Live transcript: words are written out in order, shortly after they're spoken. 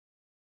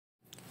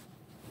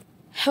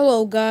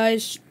Hello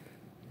guys,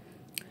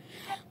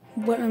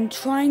 what I'm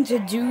trying to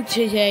do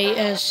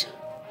today is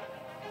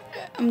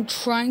I'm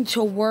trying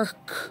to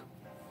work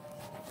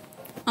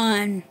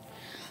on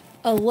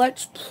a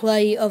let's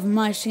play of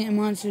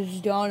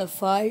MSM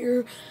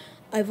DoF.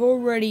 I've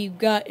already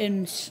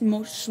gotten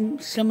most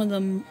of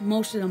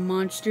the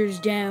monsters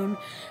down.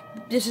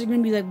 This is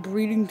gonna be like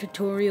breeding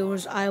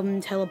tutorials,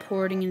 island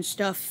teleporting and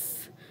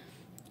stuff,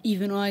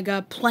 even though I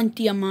got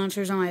plenty of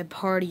monsters on my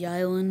party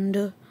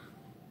island.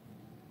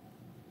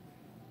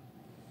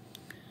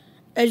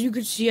 As you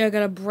can see, I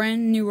got a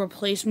brand new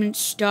replacement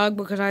Stog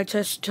because I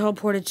just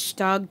teleported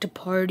Stog to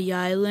Party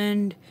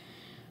Island.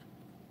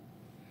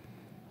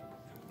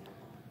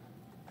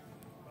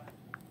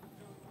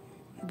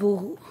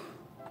 Boo.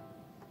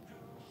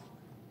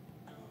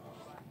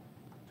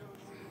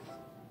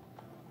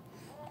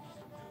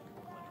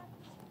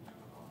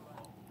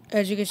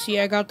 As you can see,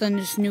 I got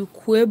this new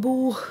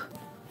Quibble.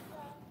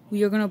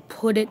 We are gonna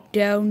put it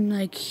down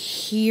like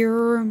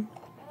here.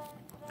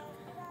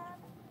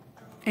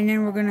 And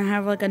then we're gonna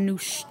have like a new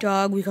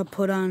Stog we could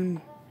put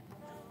on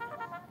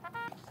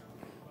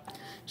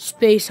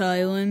Space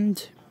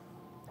Island.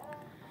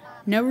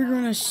 Now we're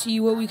gonna see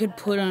what we could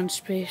put on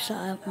Space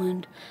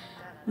Island.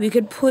 We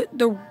could put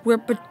the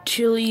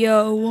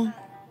Repetilio,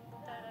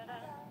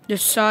 the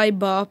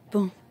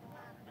Cybop.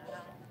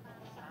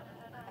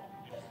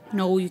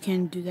 No, you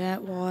can't do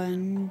that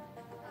one.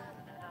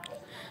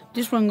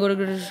 This one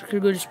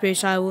could go to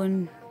Space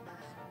Island.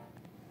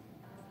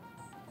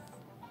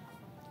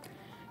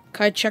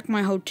 Can I check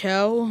my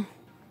hotel?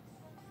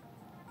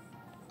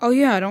 Oh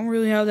yeah, I don't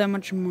really have that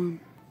much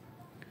money.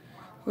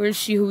 We're gonna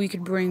see who we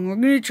could bring. We're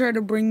gonna try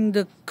to bring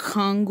the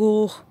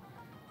Congo.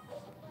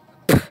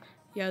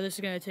 Yeah, this is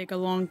gonna take a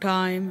long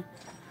time.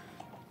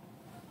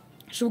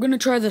 So we're gonna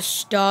try the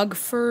Stog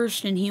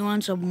first, and he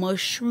wants a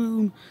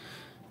mushroom.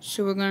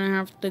 So we're gonna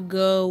have to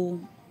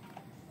go.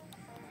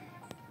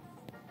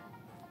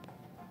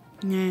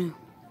 Yeah.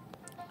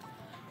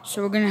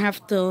 So we're gonna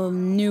have to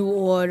new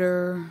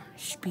order,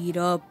 speed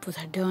up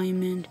with a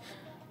diamond.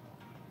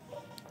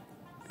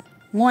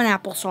 One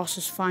applesauce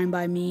is fine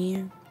by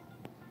me.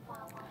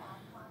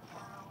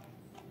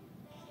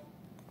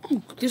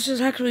 Oh, this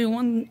is actually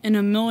one in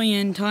a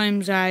million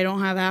times that I don't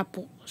have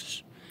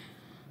apples.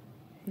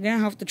 I'm gonna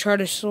have to try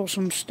to sell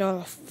some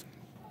stuff.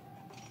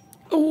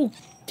 Oh,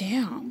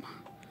 damn.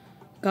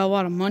 Got a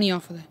lot of money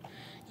off of that.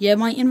 Yeah,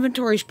 my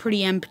inventory's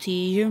pretty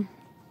empty.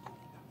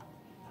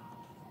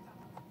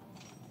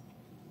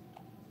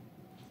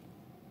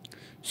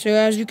 So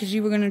as you can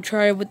see, we're going to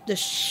try with the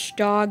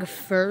Stog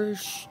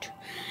first.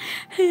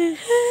 Yeah,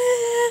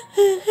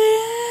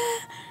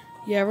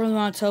 I really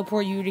want to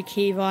teleport you to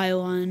Cave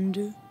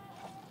Island.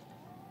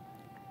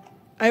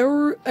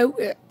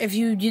 If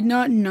you did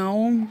not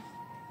know,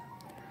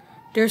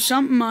 there's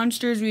some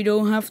monsters we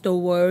don't have to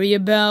worry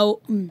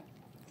about.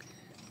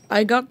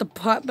 I got the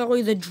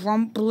Potbelly, the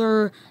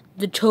Drumpler,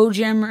 the Toe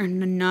Jammer,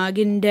 and the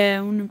Noggin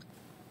down.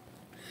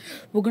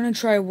 We're gonna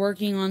try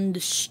working on the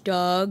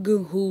Stog,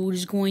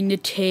 who's going to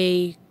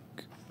take...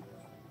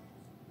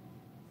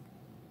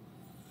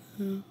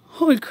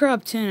 holy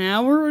crap, 10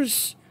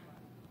 hours?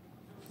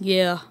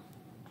 Yeah.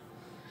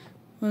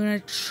 We're gonna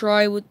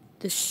try with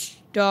the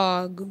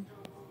Stog.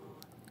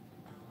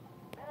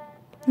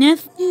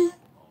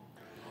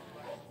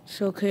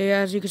 So, okay,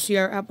 as you can see,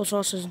 our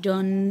applesauce is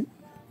done.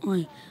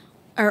 We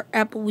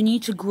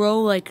need to grow,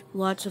 like,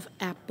 lots of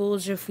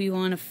apples if we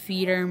want to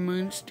feed our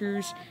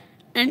monsters.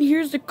 And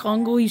here's the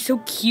Congo, he's so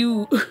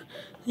cute.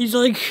 He's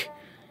like,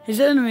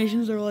 his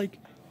animations are like,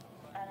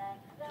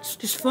 it's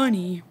just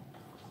funny.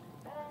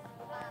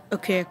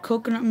 Okay,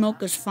 coconut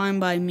milk is fine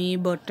by me,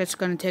 but that's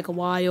gonna take a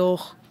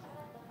while.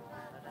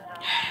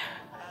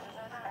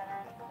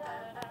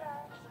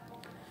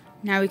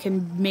 Now we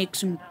can make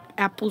some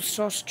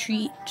applesauce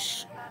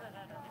treats.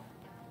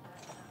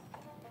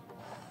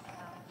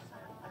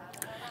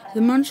 The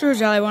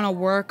monsters that I want to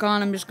work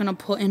on, I'm just gonna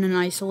put in an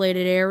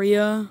isolated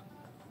area.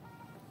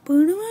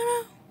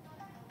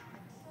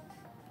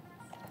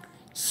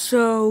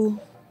 So,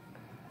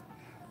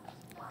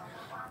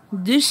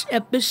 this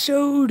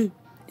episode,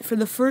 for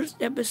the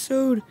first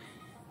episode,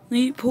 let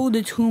me pull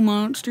the two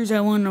monsters I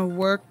want to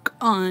work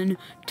on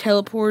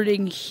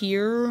teleporting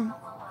here.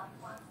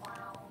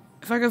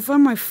 If I can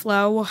find my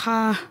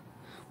flower,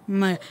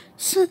 my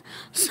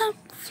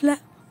sunflower.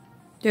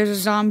 There's a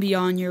zombie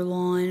on your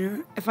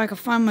lawn. If I can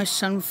find my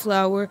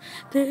sunflower,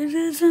 there's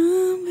a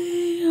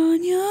zombie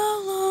on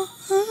your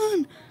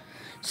lawn.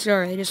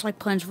 Sorry, I just like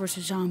Plants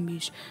vs.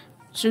 Zombies.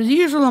 So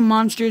these are the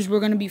monsters we're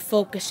going to be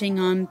focusing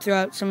on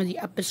throughout some of the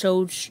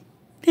episodes.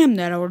 Damn,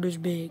 that order's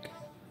big.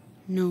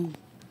 No.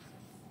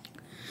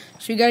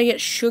 So you gotta get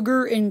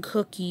sugar and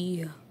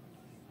cookie,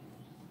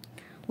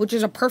 which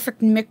is a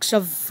perfect mix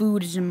of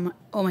foods.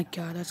 Oh my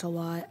god, that's a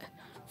lot.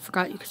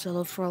 Forgot you could sell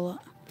it for a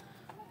lot.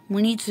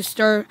 We need to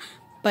start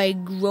by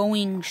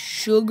growing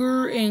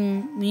sugar,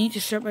 and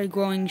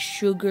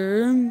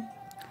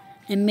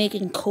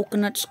making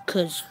coconuts,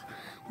 because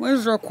what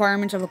is the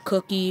requirements of a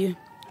cookie?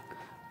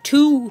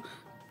 Two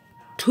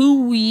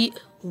wheat,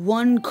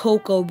 1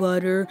 cocoa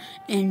butter,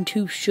 and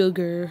 2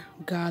 sugar.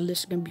 God, this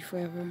is gonna be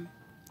forever.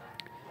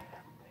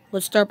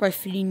 Let's start by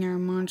feeding our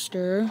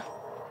monster.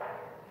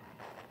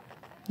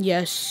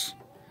 Yes.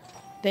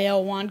 They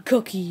all want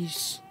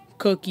cookies.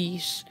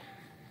 Cookies.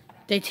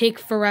 They take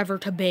forever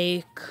to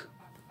bake.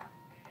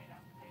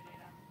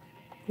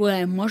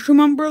 Wait, mushroom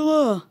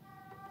umbrella?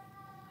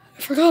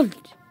 I forgot.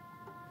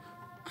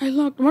 I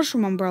like the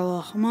mushroom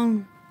umbrella. Come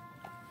on.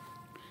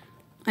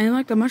 I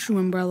like the mushroom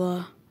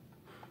umbrella.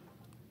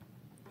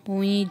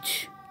 We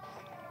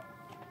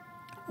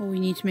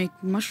need to make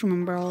mushroom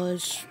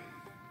umbrellas.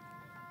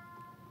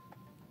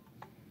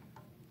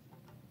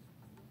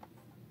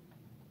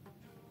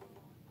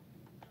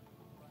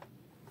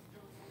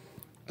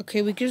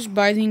 Okay, we can just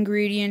buy the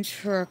ingredients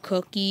for a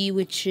cookie,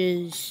 which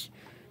is...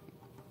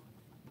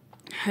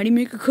 How do you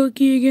make a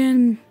cookie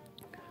again?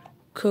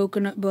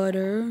 Coconut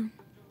butter.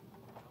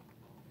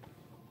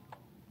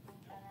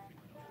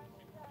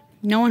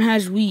 No one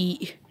has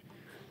wheat.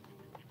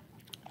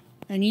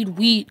 I need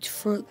wheat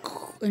for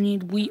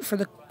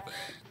the...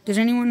 Does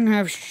anyone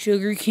have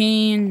sugar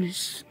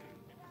canes?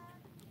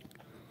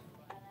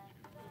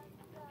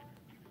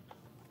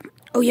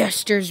 Oh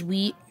yes, there's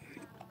wheat.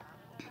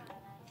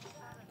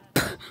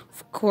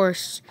 Of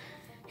course.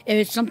 If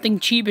it's something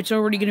cheap, it's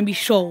already gonna be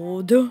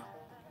sold.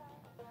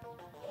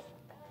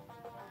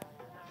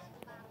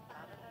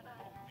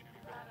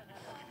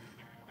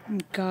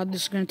 God,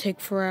 this is gonna take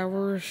 4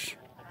 hours.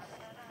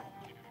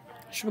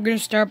 So we're gonna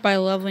start by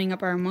leveling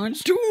up our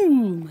monster. Oh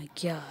my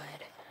god.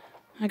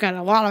 I got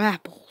a lot of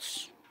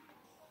apples.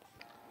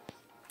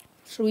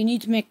 So we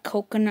need to make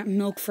coconut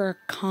milk for a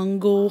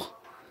Congo.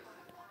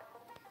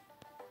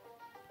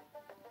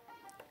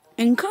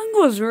 And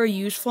Congo is very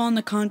useful on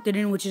the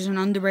continent, which is an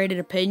underrated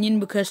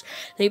opinion because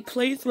they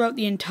play throughout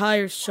the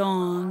entire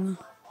song.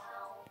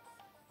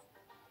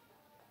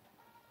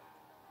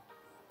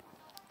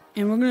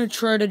 And we're gonna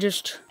try to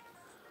just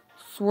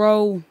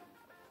throw...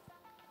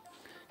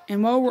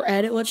 And while we're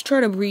at it, let's try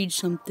to breed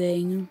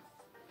something.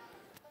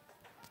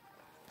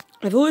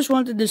 I've always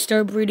wanted to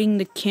start breeding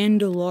the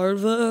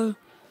candelarva,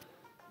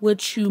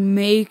 which you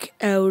make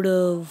out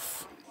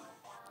of...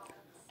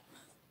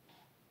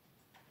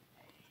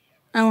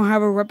 I don't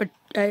have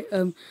I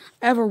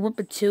have a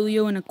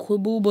Repetilio and a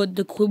Quibble, but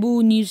the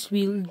Quibble needs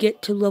to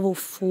get to level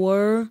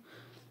 4.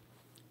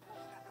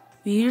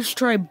 We just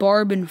try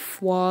Barb and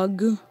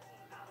Frog.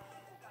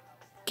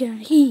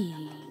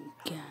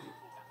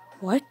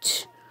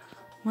 What?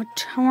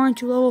 What? How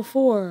aren't you level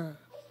 4?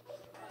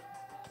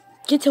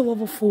 Get to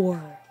level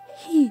 4.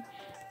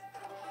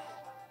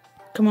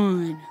 Come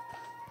on.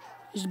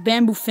 Is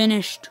bamboo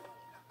finished?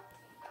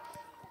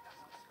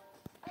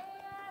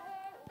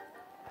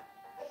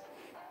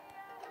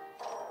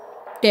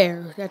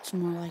 There, that's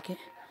more like it.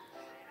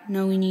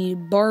 Now we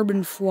need Barb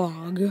and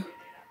Frog.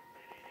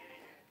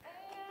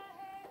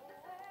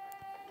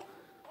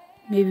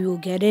 Maybe we'll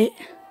get it.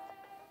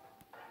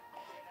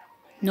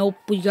 Nope,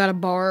 we got a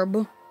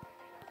Barb.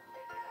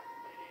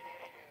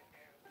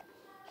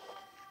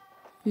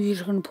 We're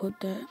just gonna put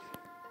that.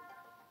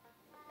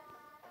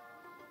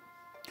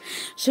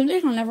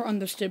 Something I never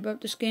understood about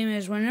this game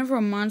is whenever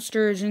a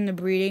monster is in the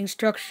breeding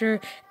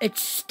structure,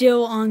 it's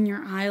still on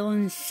your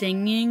island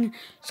singing.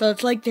 So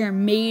it's like they're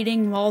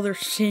mating while they're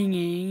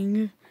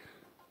singing.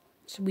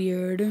 It's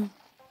weird.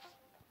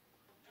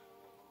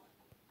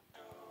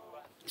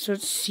 So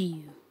let's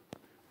see.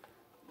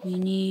 We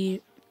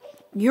need...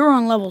 You're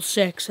on level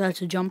 6, so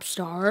that's a jump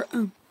start.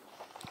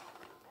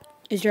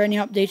 Is there any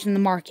updates in the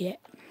market?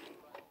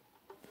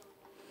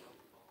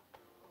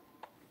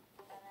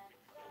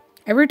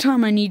 Every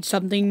time I need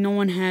something, no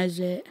one has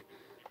it.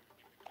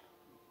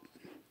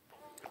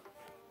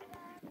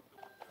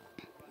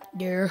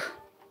 There.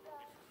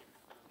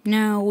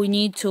 Now we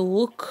need to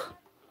look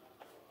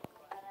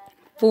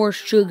for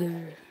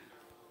sugar.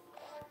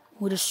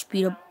 We'll just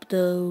speed up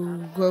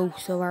the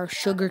growth of our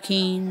sugar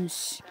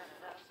canes.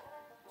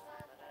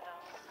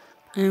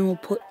 And we'll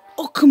put...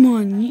 Oh, come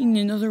on! Needing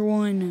another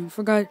one. I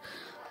forgot.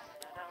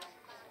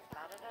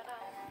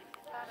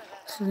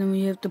 So then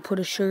we have to put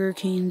a sugar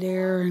cane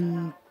there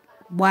and...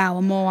 Wow,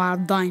 I'm all out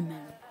of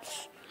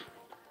diamonds.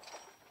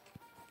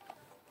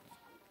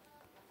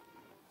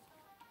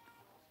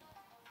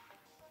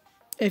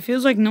 It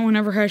feels like no one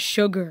ever has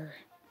sugar.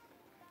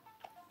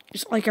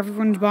 It's like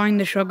everyone's buying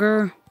the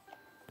sugar.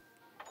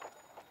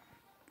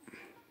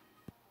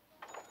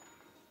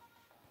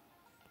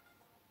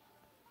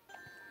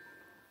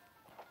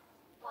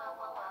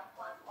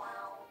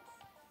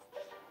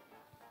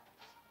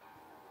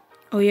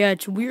 Oh yeah,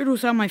 it's weird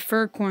without my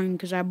fur coin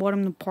because I bought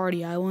him the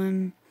party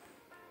island.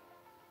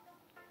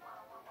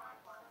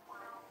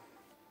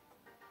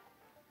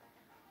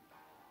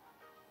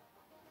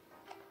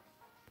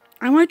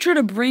 I might try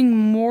to bring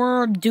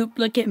more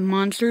duplicate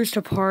monsters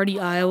to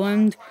Party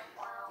Island,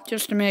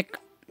 just to make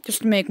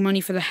money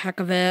for the heck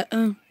of it.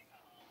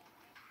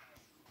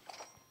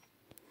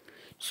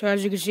 So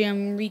as you can see,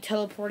 I'm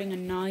re-teleporting a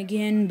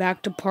noggin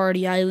back to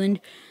Party Island,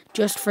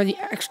 just for the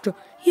extra,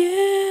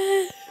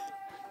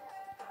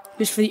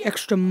 just for the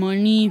extra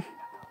money.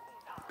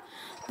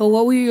 But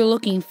what we were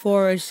looking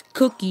for is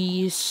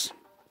cookies.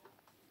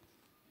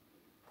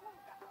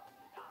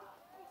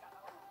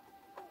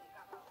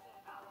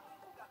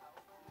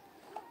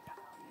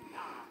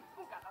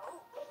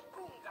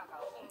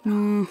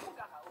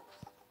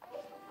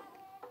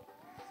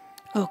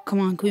 Oh, come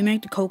on. Can we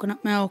make the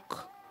coconut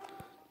milk?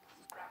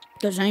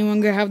 Does anyone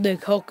gonna have the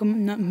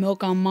coconut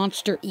milk on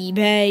Monster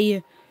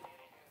eBay?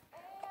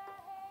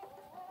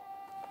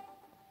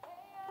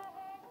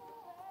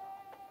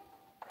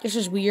 This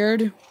is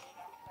weird.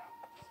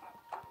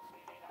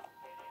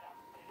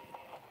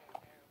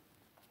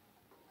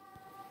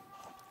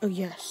 Oh,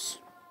 yes.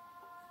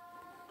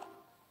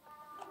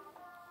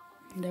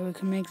 And then we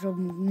can make the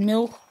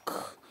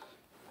milk.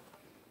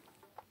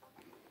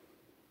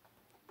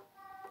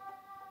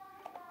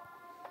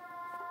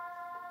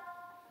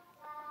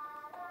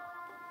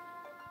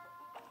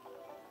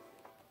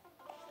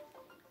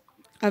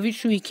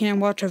 Obviously, we can't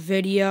watch a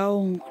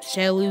video.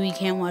 Sadly, we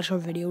can't watch a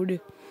video.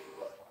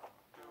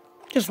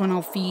 Just one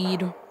I'll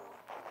feed.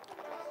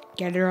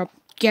 Get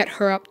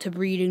her up to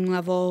breeding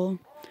level.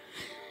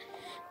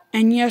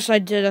 And yes, I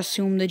did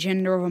assume the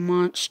gender of a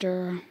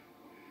monster.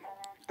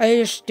 I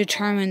just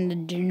determined the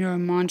gender of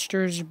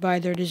monsters by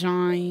their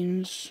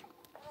designs.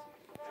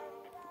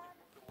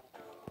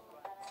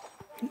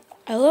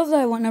 I love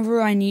that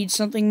whenever I need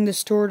something, the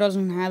store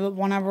doesn't have it.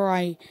 Whenever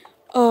I...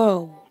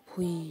 Oh,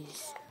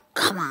 please.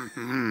 Come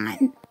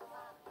on.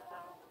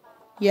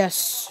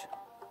 Yes.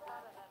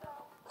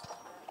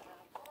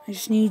 I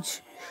just need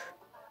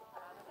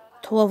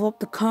to level up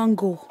the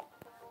Congo.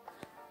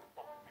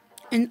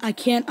 And I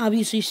can't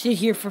obviously sit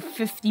here for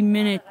 50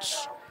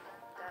 minutes.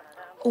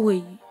 Oh,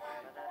 wait.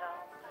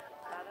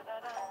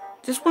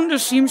 This one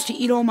just seems to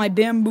eat all my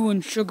bamboo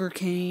and sugar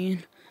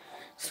cane.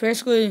 So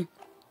basically,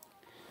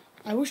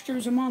 I wish there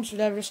was a monster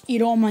that would just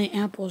eat all my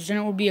apples. Then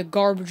it would be a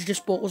garbage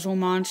disposal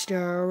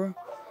monster.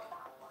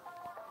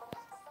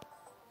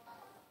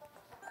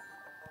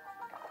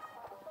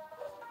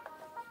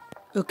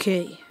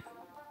 Okay.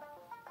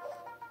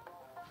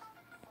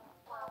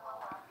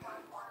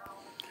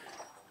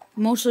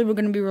 Mostly we're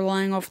going to be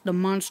relying off the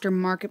monster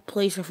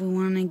marketplace if we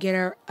want to get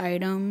our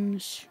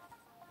items.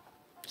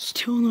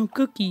 Still no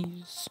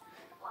cookies.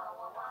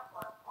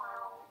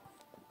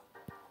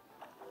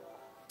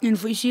 And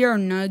if we see our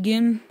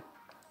noggin,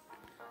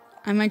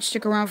 I might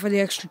stick around for the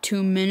extra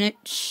 2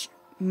 minutes.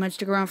 I might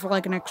stick around for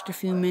like an extra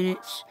few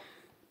minutes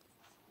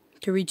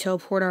to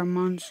re-teleport our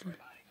monster.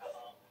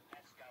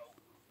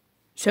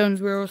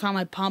 Sounds weird without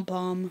my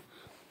pom-pom.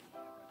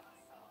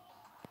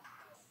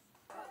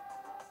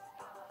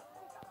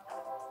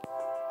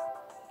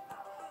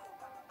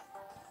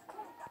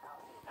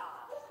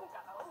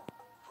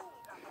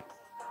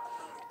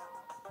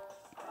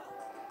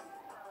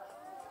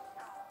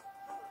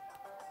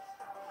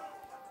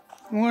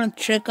 I want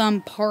to check on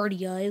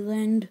Party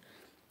Island.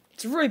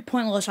 It's a very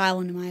pointless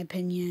island in my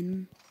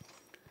opinion.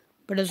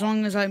 But as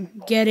long as I'm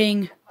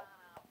getting...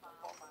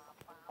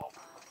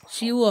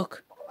 See,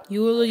 look.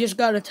 You really just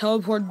gotta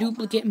teleport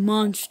duplicate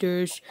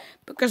monsters.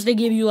 Because they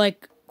give you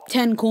like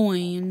 10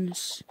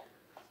 coins.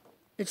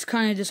 It's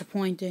kind of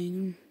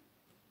disappointing.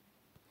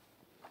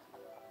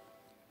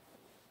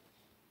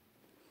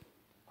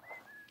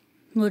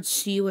 Let's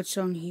see what's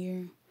on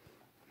here.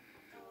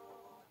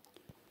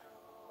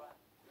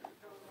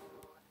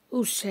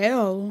 Oh,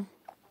 sale.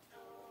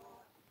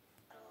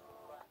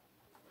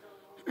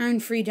 Earn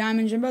free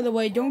diamonds. And by the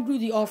way, don't do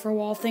the offer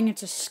wall thing.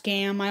 It's a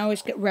scam. I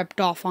always get ripped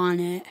off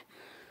on it.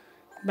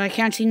 But I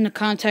can't seem to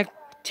contact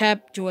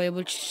Tapjoy,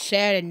 which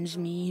saddens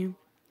me.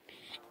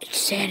 It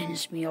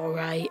saddens me,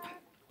 alright.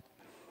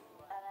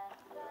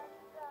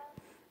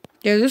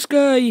 Yeah, this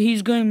guy,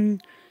 he's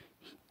going...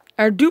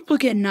 Our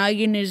duplicate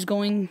noggin is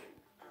going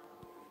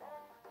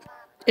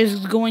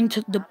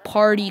to the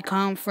party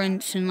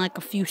conference in like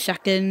a few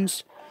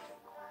seconds.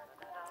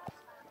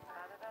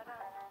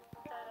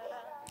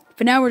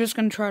 For now, we're just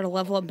going to try to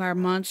level up our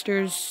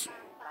monsters.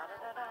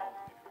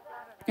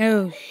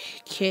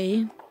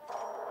 Okay.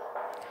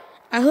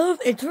 I love,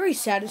 it's very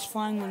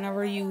satisfying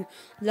whenever you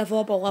level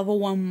up a level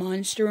 1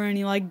 monster and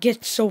you like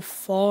get so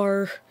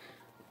far.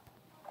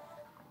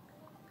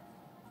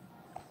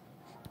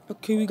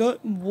 Okay, we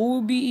got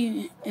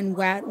Wooby and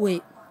Wat.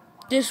 Wait,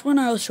 this one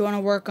I also want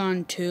to work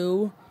on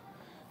too.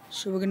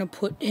 So we're going to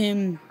put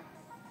him...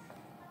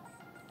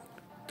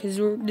 Because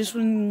this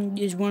one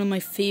is one of my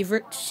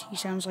favorites. He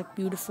sounds like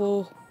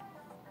beautiful.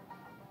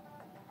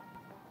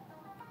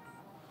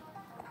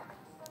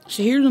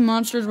 So here are the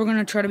monsters we're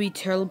going to try to be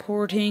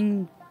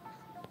teleporting.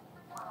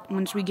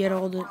 Once we get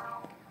all the...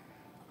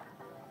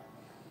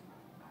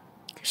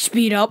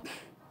 Speed up.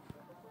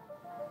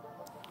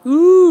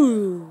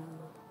 Ooh.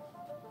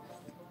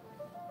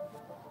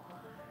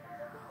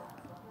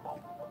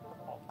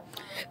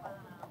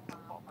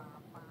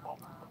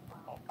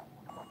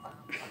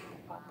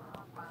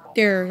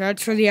 There,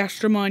 that's for the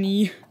extra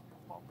money.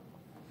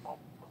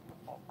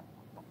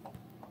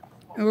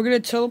 And we're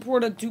going to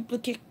teleport a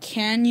duplicate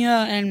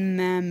Kanya and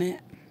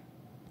Mammoth.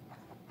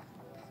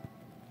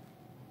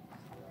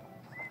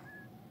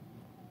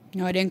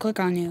 No, I didn't click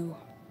on you.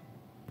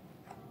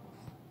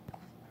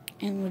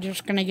 And we're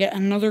just gonna get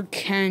another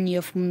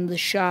Kenya from the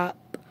shop.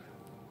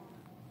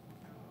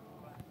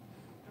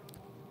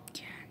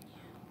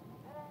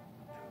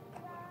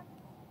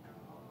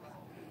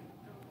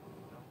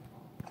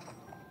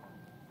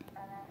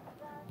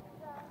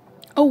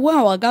 Oh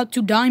wow, I got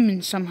 2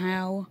 diamonds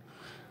somehow.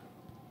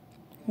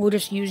 We'll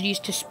just use these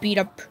to speed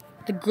up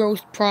the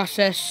growth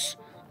process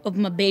of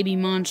my baby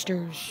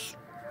monsters.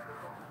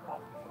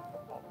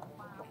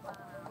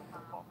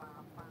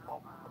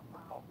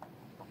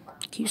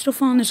 Can you still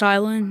find this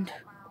island?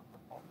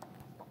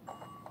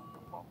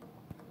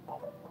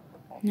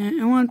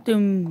 I want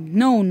them.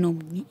 No,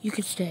 you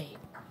can stay.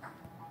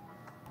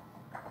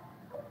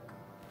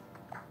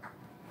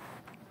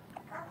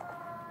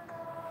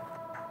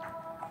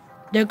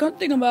 The good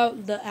thing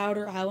about the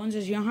outer islands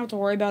is you don't have to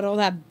worry about all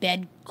that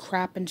bed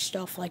crap and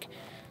stuff. Like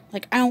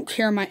I don't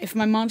care if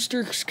my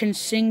monsters can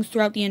sing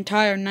throughout the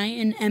entire night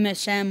in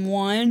MSM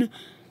 1.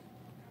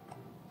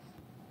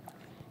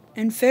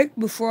 In fact,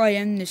 before I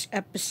end this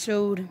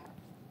episode,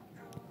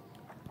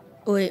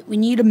 wait, we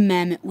need a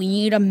mammoth. We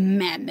need a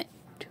mammoth.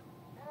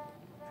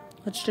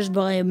 Let's just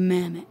buy a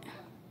mammoth.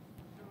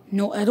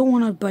 No, I don't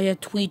want to buy a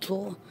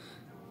tweetle.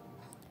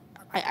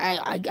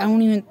 I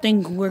don't even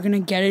think we're gonna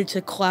get it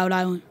to Cloud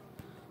Island.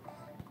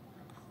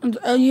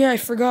 Oh yeah, I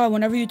forgot.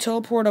 Whenever you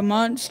teleport a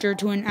monster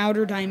to an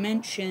outer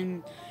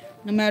dimension,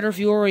 no matter if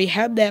you already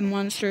have that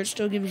monster, it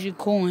still gives you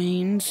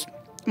coins.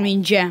 I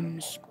mean,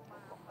 gems.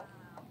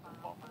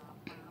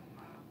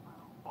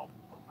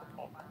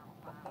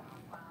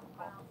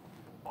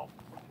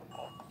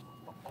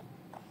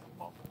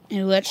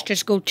 And let's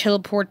just go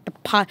teleport the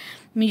pot.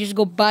 Let me just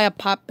go buy a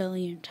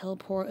potbelly and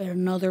teleport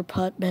another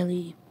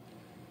potbelly.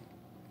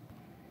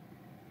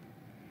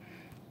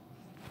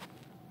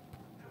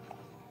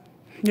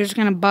 I'm just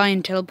gonna buy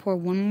and teleport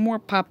one more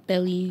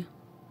potbelly.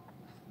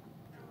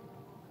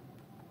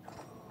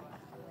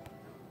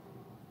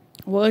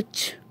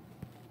 What?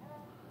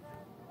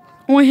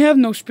 Oh, I have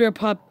no spare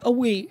pot. Oh,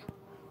 wait.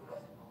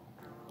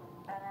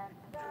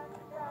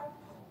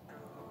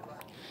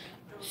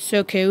 So,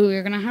 okay,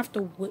 we're gonna have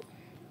to...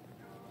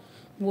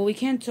 Well, we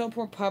can't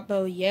teleport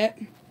potbelly yet.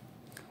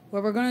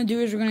 What we're gonna do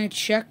is we're gonna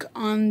check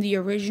on the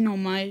original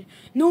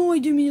No, I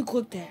didn't mean to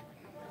click that.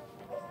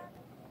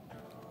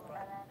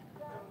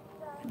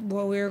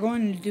 What we're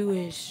going to do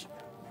is...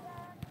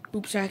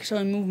 Oops, I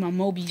actually moved my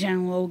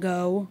MobiGen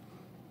logo.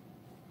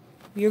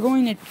 We are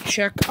going to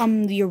check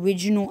the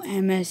original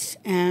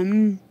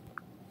MSM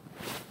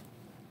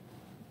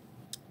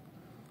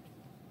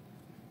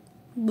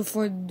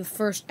before the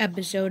first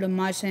episode of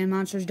My Sand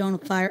Monsters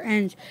Don't Fire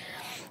ends.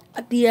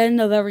 At the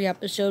end of every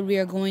episode, we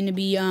are going to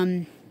be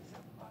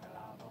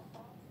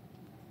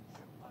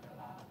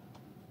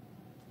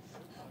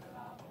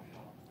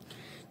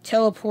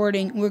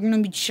teleporting. We're going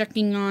to be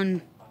checking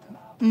on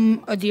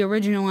the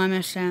original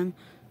MSM,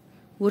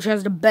 which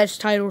has the best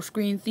title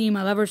screen theme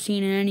I've ever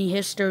seen in any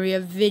history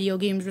of video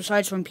games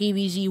besides from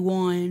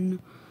PvZ1.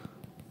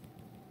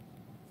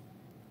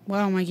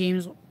 Wow, my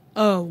game's...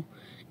 Oh,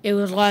 it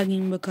was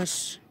lagging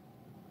because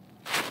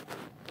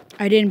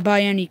I didn't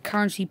buy any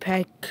currency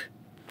pack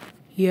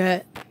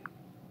yet.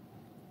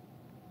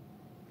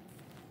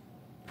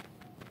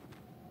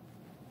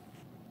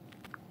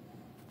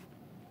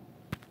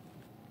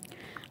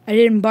 I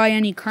didn't buy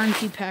any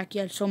currency pack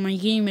yet, so my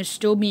game is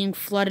still being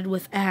flooded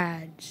with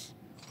ads.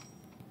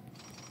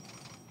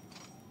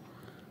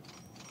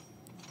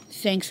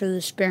 Thanks for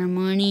the spare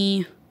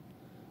money.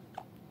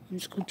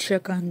 Let's go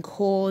check on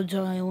Cold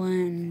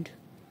Island.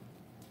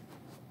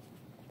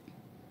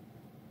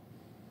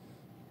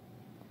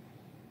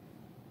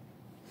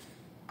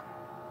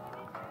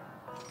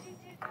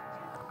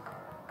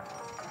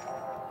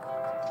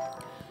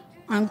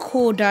 On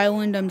Cold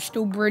Island, I'm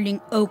still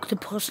breeding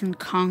octopus and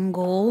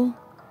Congo.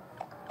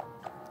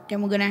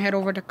 Then we're gonna head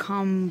over to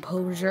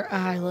Composer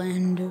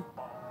Island.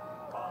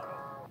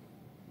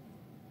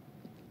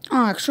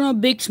 Oh, I'm gonna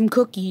bake some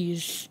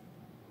cookies.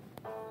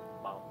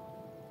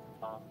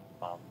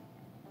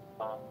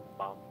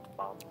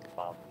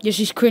 This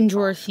is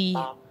cringeworthy.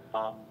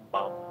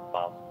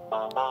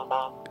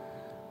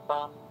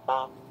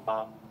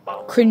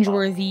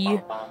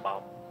 Cringeworthy.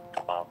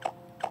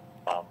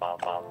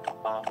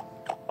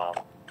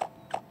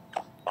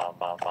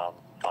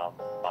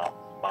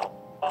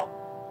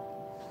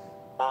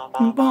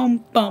 Bum,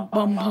 bum,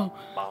 bum, bum.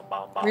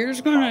 We're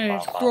just gonna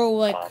throw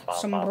like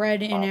some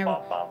bread in there.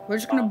 We're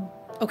just gonna...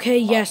 Okay,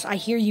 yes, I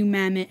hear you,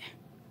 mammoth.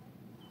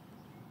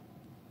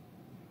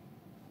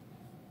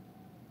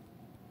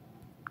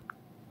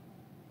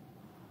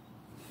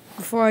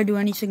 Before I do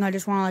anything, I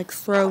just want to like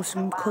throw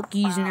some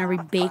cookies in every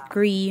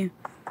bakery.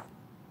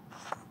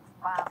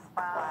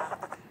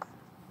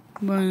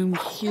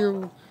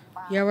 Here,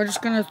 yeah, we're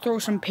just gonna throw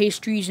some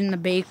pastries in the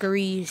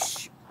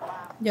bakeries.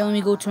 Then let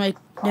me go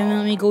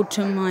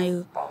to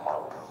my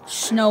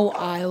Snow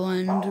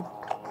Island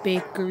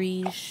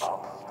bakeries.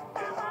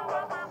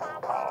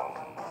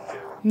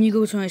 Let me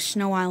go to my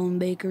Snow Island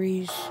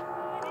bakeries.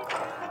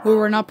 Well,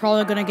 we're not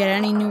probably gonna get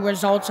any new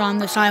results on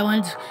this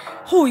island.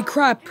 Holy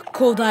crap,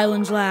 Cold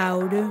Island's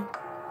loud.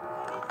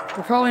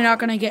 We're probably not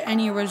going to get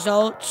any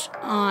results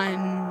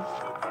on...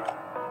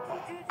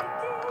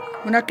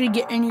 We're not going to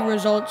get any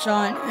results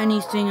on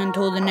anything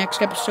until the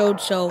next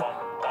episode, so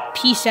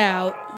peace out.